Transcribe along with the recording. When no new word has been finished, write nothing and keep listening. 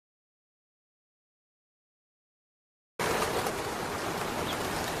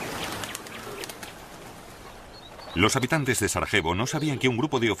Los habitantes de Sarajevo no sabían que un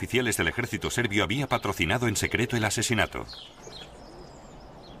grupo de oficiales del ejército serbio había patrocinado en secreto el asesinato.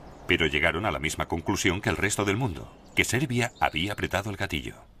 Pero llegaron a la misma conclusión que el resto del mundo, que Serbia había apretado el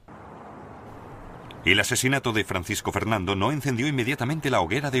gatillo. El asesinato de Francisco Fernando no encendió inmediatamente la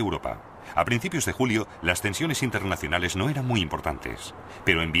hoguera de Europa. A principios de julio, las tensiones internacionales no eran muy importantes.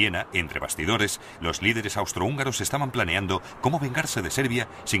 Pero en Viena, entre bastidores, los líderes austrohúngaros estaban planeando cómo vengarse de Serbia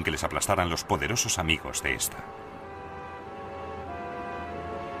sin que les aplastaran los poderosos amigos de esta.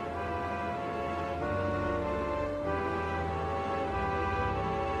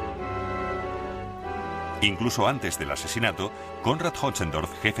 Incluso antes del asesinato, Konrad Hotzendorf,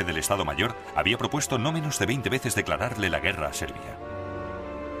 jefe del Estado Mayor, había propuesto no menos de 20 veces declararle la guerra a Serbia.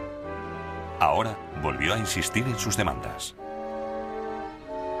 Ahora volvió a insistir en sus demandas.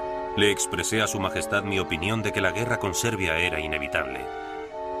 Le expresé a Su Majestad mi opinión de que la guerra con Serbia era inevitable.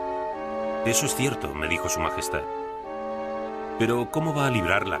 Eso es cierto, me dijo Su Majestad. Pero ¿cómo va a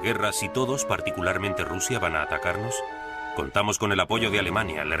librar la guerra si todos, particularmente Rusia, van a atacarnos? Contamos con el apoyo de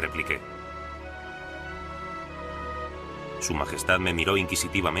Alemania, le repliqué. Su Majestad me miró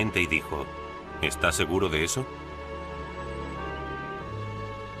inquisitivamente y dijo, ¿está seguro de eso?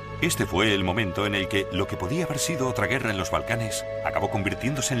 Este fue el momento en el que lo que podía haber sido otra guerra en los Balcanes acabó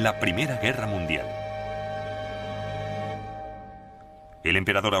convirtiéndose en la Primera Guerra Mundial. El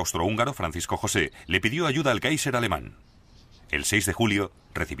emperador austrohúngaro, Francisco José, le pidió ayuda al Kaiser alemán. El 6 de julio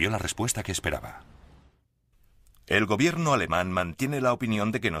recibió la respuesta que esperaba. El gobierno alemán mantiene la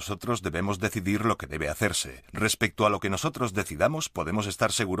opinión de que nosotros debemos decidir lo que debe hacerse. Respecto a lo que nosotros decidamos, podemos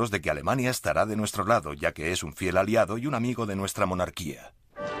estar seguros de que Alemania estará de nuestro lado, ya que es un fiel aliado y un amigo de nuestra monarquía.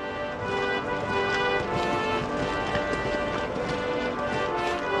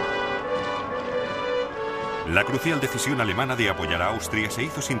 La crucial decisión alemana de apoyar a Austria se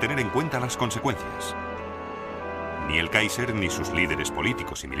hizo sin tener en cuenta las consecuencias. Ni el Kaiser ni sus líderes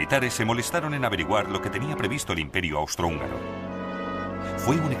políticos y militares se molestaron en averiguar lo que tenía previsto el Imperio Austrohúngaro.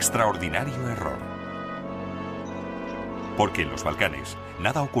 Fue un extraordinario error. Porque en los Balcanes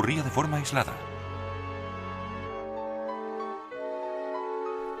nada ocurría de forma aislada.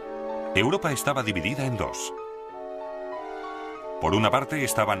 Europa estaba dividida en dos. Por una parte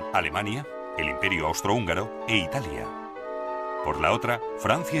estaban Alemania, el Imperio Austrohúngaro e Italia. Por la otra,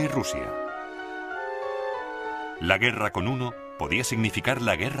 Francia y Rusia. La guerra con uno podía significar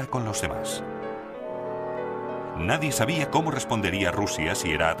la guerra con los demás. Nadie sabía cómo respondería Rusia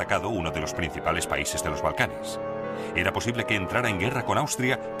si era atacado uno de los principales países de los Balcanes. Era posible que entrara en guerra con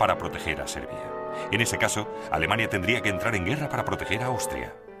Austria para proteger a Serbia. En ese caso, Alemania tendría que entrar en guerra para proteger a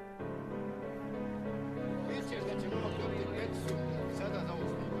Austria.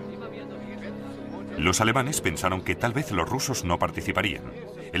 Los alemanes pensaron que tal vez los rusos no participarían.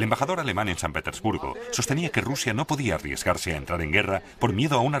 El embajador alemán en San Petersburgo sostenía que Rusia no podía arriesgarse a entrar en guerra por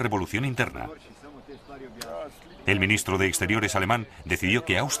miedo a una revolución interna. El ministro de Exteriores alemán decidió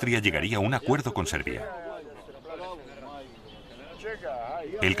que Austria llegaría a un acuerdo con Serbia.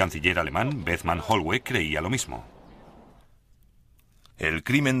 El canciller alemán, Bethmann Hollweg, creía lo mismo. El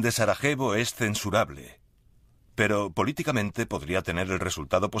crimen de Sarajevo es censurable, pero políticamente podría tener el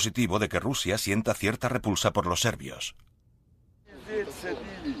resultado positivo de que Rusia sienta cierta repulsa por los serbios.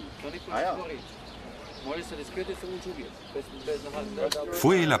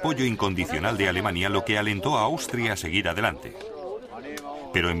 Fue el apoyo incondicional de Alemania lo que alentó a Austria a seguir adelante.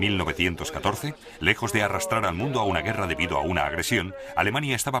 Pero en 1914, lejos de arrastrar al mundo a una guerra debido a una agresión,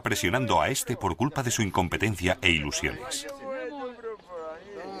 Alemania estaba presionando a este por culpa de su incompetencia e ilusiones.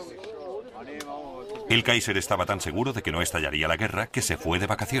 El Kaiser estaba tan seguro de que no estallaría la guerra que se fue de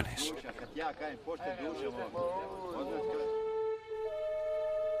vacaciones.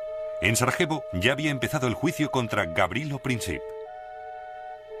 En Sarajevo ya había empezado el juicio contra Gavrilo Princip.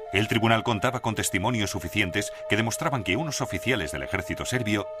 El tribunal contaba con testimonios suficientes que demostraban que unos oficiales del ejército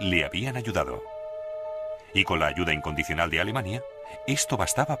serbio le habían ayudado. Y con la ayuda incondicional de Alemania, esto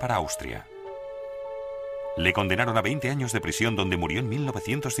bastaba para Austria. Le condenaron a 20 años de prisión donde murió en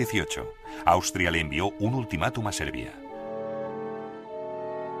 1918. Austria le envió un ultimátum a Serbia.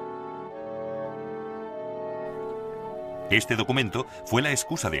 Este documento fue la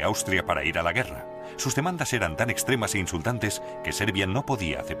excusa de Austria para ir a la guerra. Sus demandas eran tan extremas e insultantes que Serbia no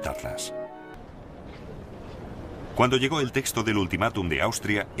podía aceptarlas. Cuando llegó el texto del ultimátum de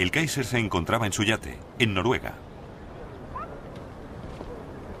Austria, el Kaiser se encontraba en su yate, en Noruega.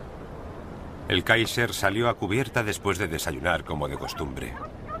 El Kaiser salió a cubierta después de desayunar como de costumbre.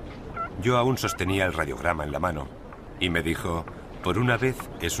 Yo aún sostenía el radiograma en la mano y me dijo, por una vez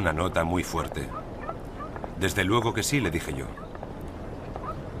es una nota muy fuerte. Desde luego que sí, le dije yo.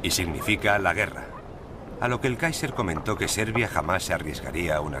 Y significa la guerra. a lo que el Kaiser comentó que Serbia jamás se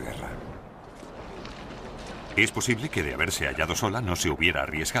arriesgaría a una guerra. Es posible que de haberse hallado sola no se hubiera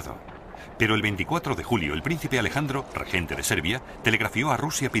arriesgado. Pero el 24 de julio el príncipe Alejandro, regente de Serbia, telegrafió a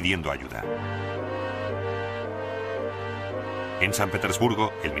Rusia pidiendo ayuda. En San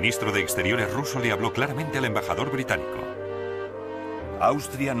Petersburgo, el ministro de Exteriores ruso le habló claramente al embajador británico.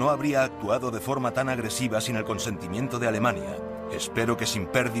 Austria no habría actuado de forma tan agresiva sin el consentimiento de Alemania. Espero que sin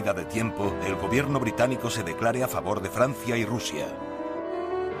pérdida de tiempo el gobierno británico se declare a favor de Francia y Rusia.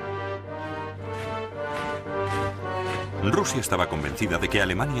 Rusia estaba convencida de que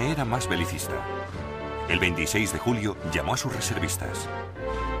Alemania era más belicista. El 26 de julio llamó a sus reservistas.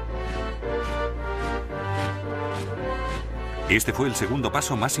 Este fue el segundo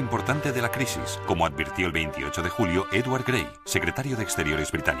paso más importante de la crisis, como advirtió el 28 de julio Edward Grey, secretario de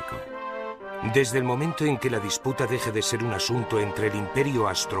Exteriores británico. Desde el momento en que la disputa deje de ser un asunto entre el Imperio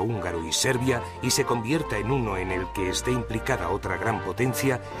Austrohúngaro y Serbia y se convierta en uno en el que esté implicada otra gran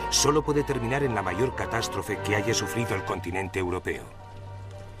potencia, solo puede terminar en la mayor catástrofe que haya sufrido el continente europeo.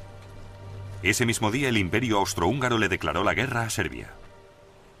 Ese mismo día el Imperio Austrohúngaro le declaró la guerra a Serbia.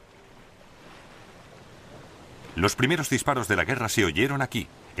 Los primeros disparos de la guerra se oyeron aquí,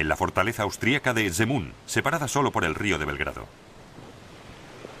 en la fortaleza austríaca de Zemun, separada solo por el río de Belgrado.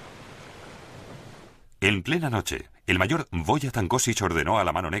 En plena noche, el mayor Vojatan Kosic ordenó a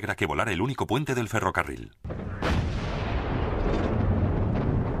la Mano Negra que volara el único puente del ferrocarril.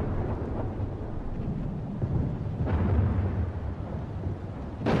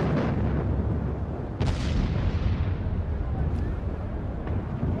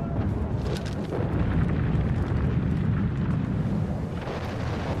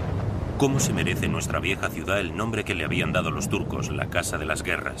 ¿Cómo se merece nuestra vieja ciudad el nombre que le habían dado los turcos, la Casa de las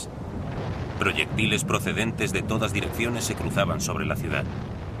Guerras? Proyectiles procedentes de todas direcciones se cruzaban sobre la ciudad.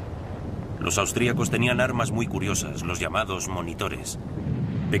 Los austríacos tenían armas muy curiosas, los llamados monitores.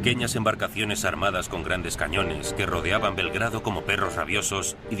 Pequeñas embarcaciones armadas con grandes cañones que rodeaban Belgrado como perros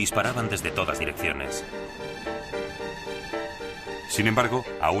rabiosos y disparaban desde todas direcciones. Sin embargo,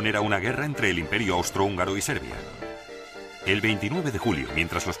 aún era una guerra entre el Imperio Austrohúngaro y Serbia. El 29 de julio,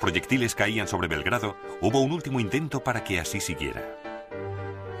 mientras los proyectiles caían sobre Belgrado, hubo un último intento para que así siguiera.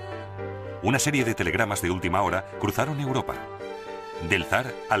 Una serie de telegramas de última hora cruzaron Europa. Del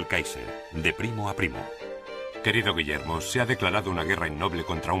zar al Kaiser, de primo a primo. Querido Guillermo, se ha declarado una guerra innoble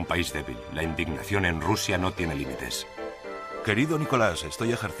contra un país débil. La indignación en Rusia no tiene límites. Querido Nicolás,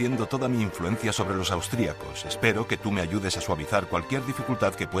 estoy ejerciendo toda mi influencia sobre los austríacos. Espero que tú me ayudes a suavizar cualquier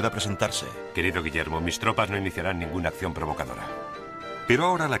dificultad que pueda presentarse. Querido Guillermo, mis tropas no iniciarán ninguna acción provocadora. Pero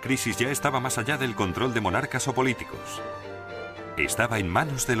ahora la crisis ya estaba más allá del control de monarcas o políticos. Estaba en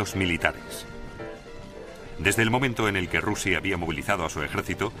manos de los militares. Desde el momento en el que Rusia había movilizado a su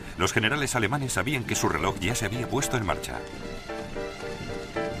ejército, los generales alemanes sabían que su reloj ya se había puesto en marcha.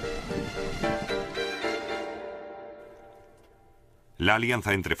 La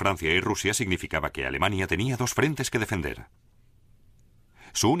alianza entre Francia y Rusia significaba que Alemania tenía dos frentes que defender.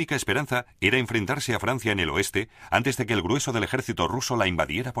 Su única esperanza era enfrentarse a Francia en el oeste antes de que el grueso del ejército ruso la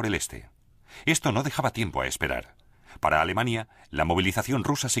invadiera por el este. Esto no dejaba tiempo a esperar. Para Alemania, la movilización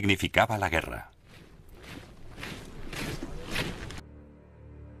rusa significaba la guerra.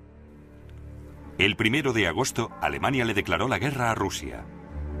 El 1 de agosto, Alemania le declaró la guerra a Rusia.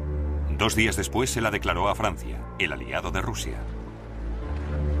 2 días después se la declaró a Francia, el aliado de Rusia.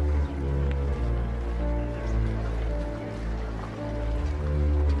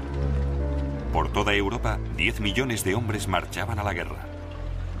 Por toda Europa, 10 millones de hombres marchaban a la guerra.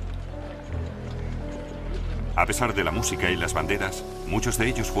 A pesar de la música y las banderas, muchos de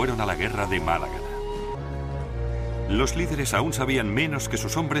ellos fueron a la guerra de mala gana. Los líderes aún sabían menos que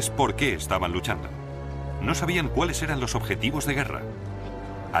sus hombres por qué estaban luchando. No sabían cuáles eran los objetivos de guerra.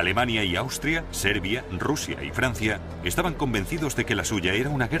 Alemania y Austria, Serbia, Rusia y Francia estaban convencidos de que la suya era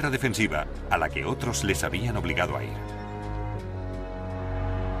una guerra defensiva a la que otros les habían obligado a ir.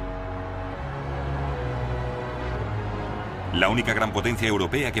 La única gran potencia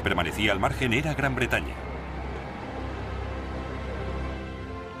europea que permanecía al margen era Gran Bretaña.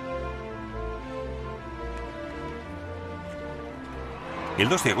 El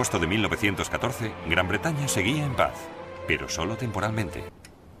 2 de agosto de 1914, Gran Bretaña seguía en paz, pero solo temporalmente.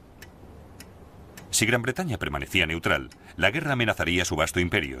 Si Gran Bretaña permanecía neutral, la guerra amenazaría su vasto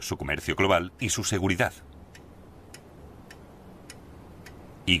imperio, su comercio global y su seguridad.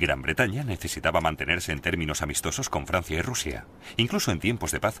 Y Gran Bretaña necesitaba mantenerse en términos amistosos con Francia y Rusia. Incluso en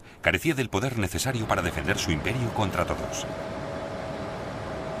tiempos de paz, carecía del poder necesario para defender su imperio contra todos.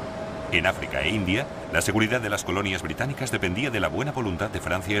 En África e India, la seguridad de las colonias británicas dependía de la buena voluntad de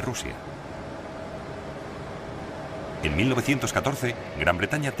Francia y Rusia. En 1914, Gran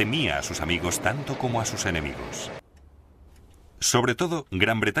Bretaña temía a sus amigos tanto como a sus enemigos. Sobre todo,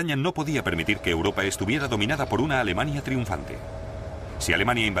 Gran Bretaña no podía permitir que Europa estuviera dominada por una Alemania triunfante. Si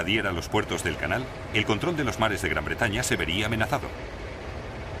Alemania invadiera los puertos del canal, el control de los mares de Gran Bretaña se vería amenazado.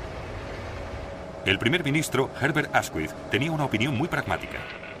 El primer ministro, Herbert Asquith, tenía una opinión muy pragmática.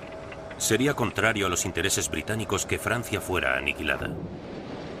 Sería contrario a los intereses británicos que Francia fuera aniquilada.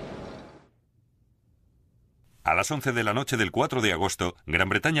 A las 11 de la noche del 4 de agosto, Gran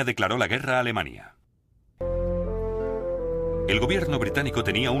Bretaña declaró la guerra a Alemania. El gobierno británico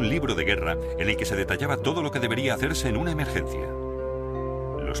tenía un libro de guerra en el que se detallaba todo lo que debería hacerse en una emergencia.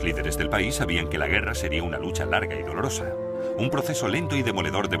 Los líderes del país sabían que la guerra sería una lucha larga y dolorosa, un proceso lento y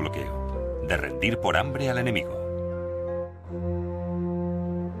demoledor de bloqueo, de rendir por hambre al enemigo.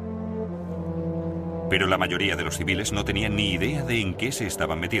 Pero la mayoría de los civiles no tenían ni idea de en qué se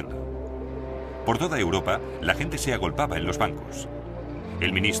estaban metiendo. Por toda Europa, la gente se agolpaba en los bancos.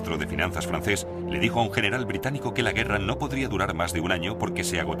 El ministro de Finanzas francés le dijo a un general británico que la guerra no podría durar más de un año porque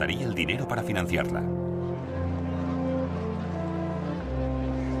se agotaría el dinero para financiarla.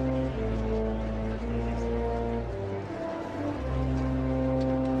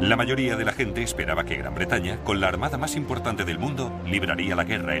 La mayoría de la gente esperaba que Gran Bretaña, con la armada más importante del mundo, libraría la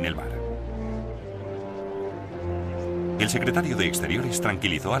guerra en el mar. El secretario de Exteriores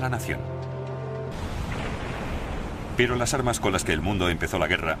tranquilizó a la nación. Pero las armas con las que el mundo empezó la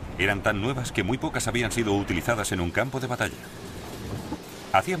guerra eran tan nuevas que muy pocas habían sido utilizadas en un campo de batalla.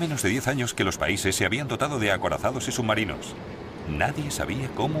 Hacía menos de 10 años que los países se habían dotado de acorazados y submarinos. Nadie sabía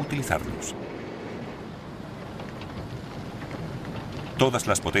cómo utilizarlos. Todas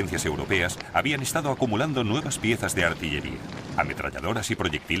las potencias europeas habían estado acumulando nuevas piezas de artillería, ametralladoras y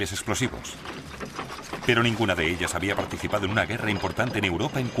proyectiles explosivos. Pero ninguna de ellas había participado en una guerra importante en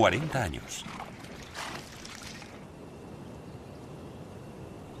Europa en 40 años.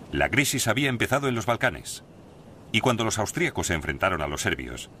 La crisis había empezado en los Balcanes. Y cuando los austríacos se enfrentaron a los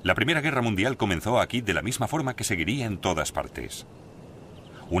serbios, la Primera Guerra Mundial comenzó aquí de la misma forma que seguiría en todas partes.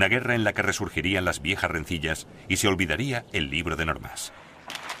 Una guerra en la que resurgirían las viejas rencillas y se olvidaría el libro de normas.